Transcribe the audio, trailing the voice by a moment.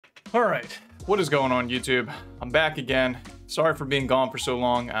All right, what is going on, YouTube? I'm back again. Sorry for being gone for so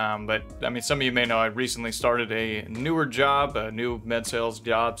long, but I mean, some of you may know I recently started a newer job, a new med sales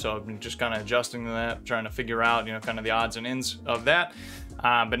job, so I've been just kind of adjusting to that, trying to figure out, kind of the odds and ends of that.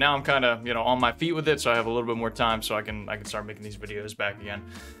 But now I'm kind of, on my feet with it, so I have a little bit more time, so I can start making these videos back again.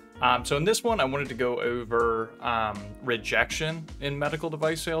 So in this one, I wanted to go over rejection in medical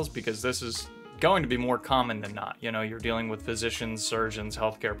device sales, because this is going to be more common than not. You're dealing with physicians, surgeons,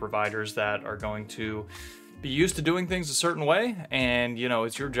 healthcare providers that are going to be used to doing things a certain way, and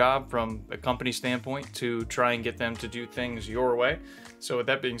it's your job from a company standpoint to try and get them to do things your way. So with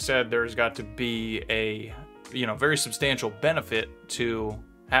that being said, there's got to be a very substantial benefit to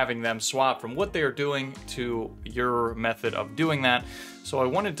having them swap from what they are doing to your method of doing that. So I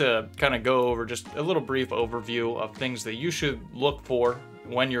wanted to kind of go over just a little brief overview of things that you should look for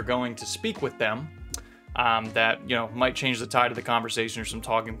when you're going to speak with them, that might change the tide of the conversation, or some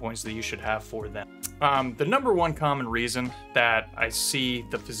talking points that you should have for them. The number one common reason that I see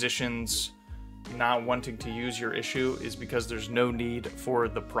the physicians not wanting to use your issue is because there's no need for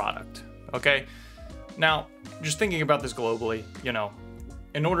the product. Okay, now just thinking about this globally,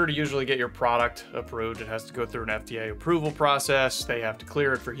 in order to usually get your product approved, it has to go through an FDA approval process. They have to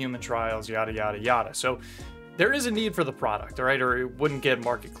clear it for human trials, yada, yada, yada. So there is a need for the product, all right, or it wouldn't get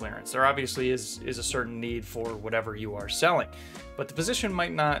market clearance. There obviously is a certain need for whatever you are selling, but the physician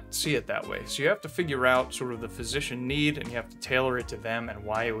might not see it that way. So you have to figure out sort of the physician need, and you have to tailor it to them and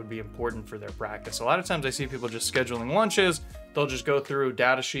why it would be important for their practice. A lot of times I see people just scheduling lunches. They'll just go through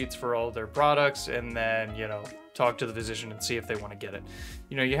data sheets for all their products and then, talk to the physician and see if they want to get it.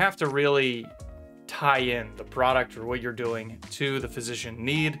 You have to really tie in the product or what you're doing to the physician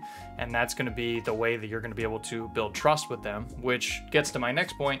need, and that's going to be the way that you're going to be able to build trust with them, which gets to my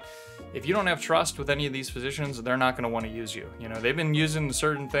next point. If you don't have trust with any of these physicians, they're not going to want to use you. They've been using a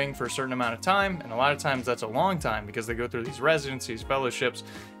certain thing for a certain amount of time, and a lot of times that's a long time because they go through these residencies, fellowships,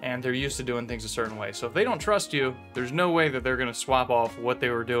 and they're used to doing things a certain way. So if they don't trust you, there's no way that they're going to swap off what they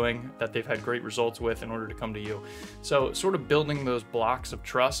were doing that they've had great results with in order to come to you. So sort of building those blocks of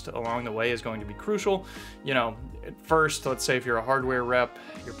trust along the way is going to be crucial. At first, let's say if you're a hardware rep,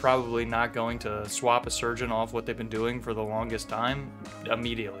 you're probably not going to swap a surgeon off what they've been doing for the longest time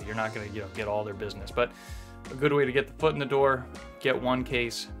immediately. You're not going to get all their business, but a good way to get the foot in the door, get one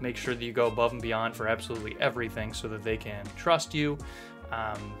case, make sure that you go above and beyond for absolutely everything so that they can trust you.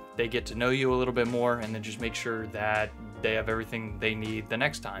 They get to know you a little bit more, and then just make sure that they have everything they need the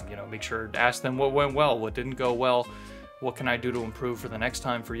next time. Make sure to ask them what went well, what didn't go well. What can I do to improve for the next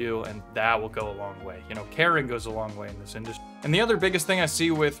time for you? And that will go a long way. Caring goes a long way in this industry. And the other biggest thing I see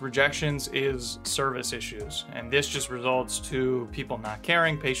with rejections is service issues. And this just results to people not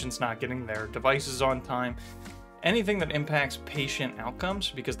caring, patients not getting their devices on time, anything that impacts patient outcomes,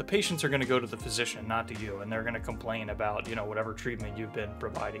 because the patients are going to go to the physician, not to you, and they're going to complain about, whatever treatment you've been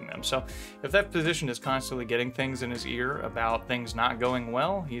providing them. So if that physician is constantly getting things in his ear about things not going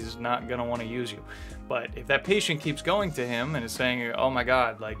well, he's not going to want to use you. But if that patient keeps going to him and is saying, oh my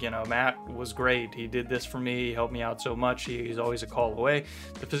God, Matt was great, he did this for me, he helped me out so much, he's always a call away,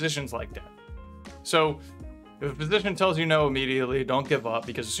 the physician's like that. So if a physician tells you no immediately, don't give up,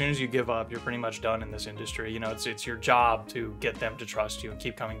 because as soon as you give up, you're pretty much done in this industry. It's your job to get them to trust you and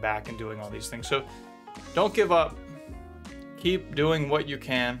keep coming back and doing all these things. So don't give up. Keep doing what you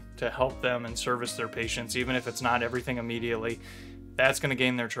can to help them and service their patients, even if it's not everything immediately. That's going to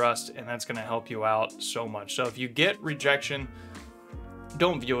gain their trust, and that's going to help you out so much. So if you get rejection,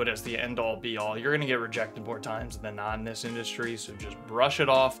 don't view it as the end-all be-all. You're going to get rejected more times than not in this industry, so just brush it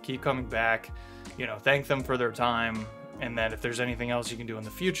off, keep coming back, thank them for their time, and then if there's anything else you can do in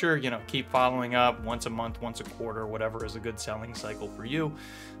the future, keep following up once a month, once a quarter, whatever is a good selling cycle for you.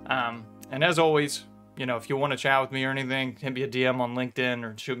 And as always, if you want to chat with me or anything, hit me a DM on LinkedIn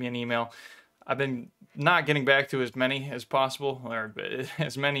or shoot me an email. I've been not getting back to as many as possible, or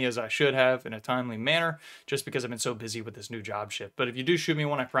as many as I should have in a timely manner, just because I've been so busy with this new job shift. But if you do shoot me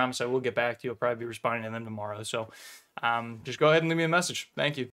one, I promise I will get back to you. I'll probably be responding to them tomorrow. So just go ahead and leave me a message. Thank you.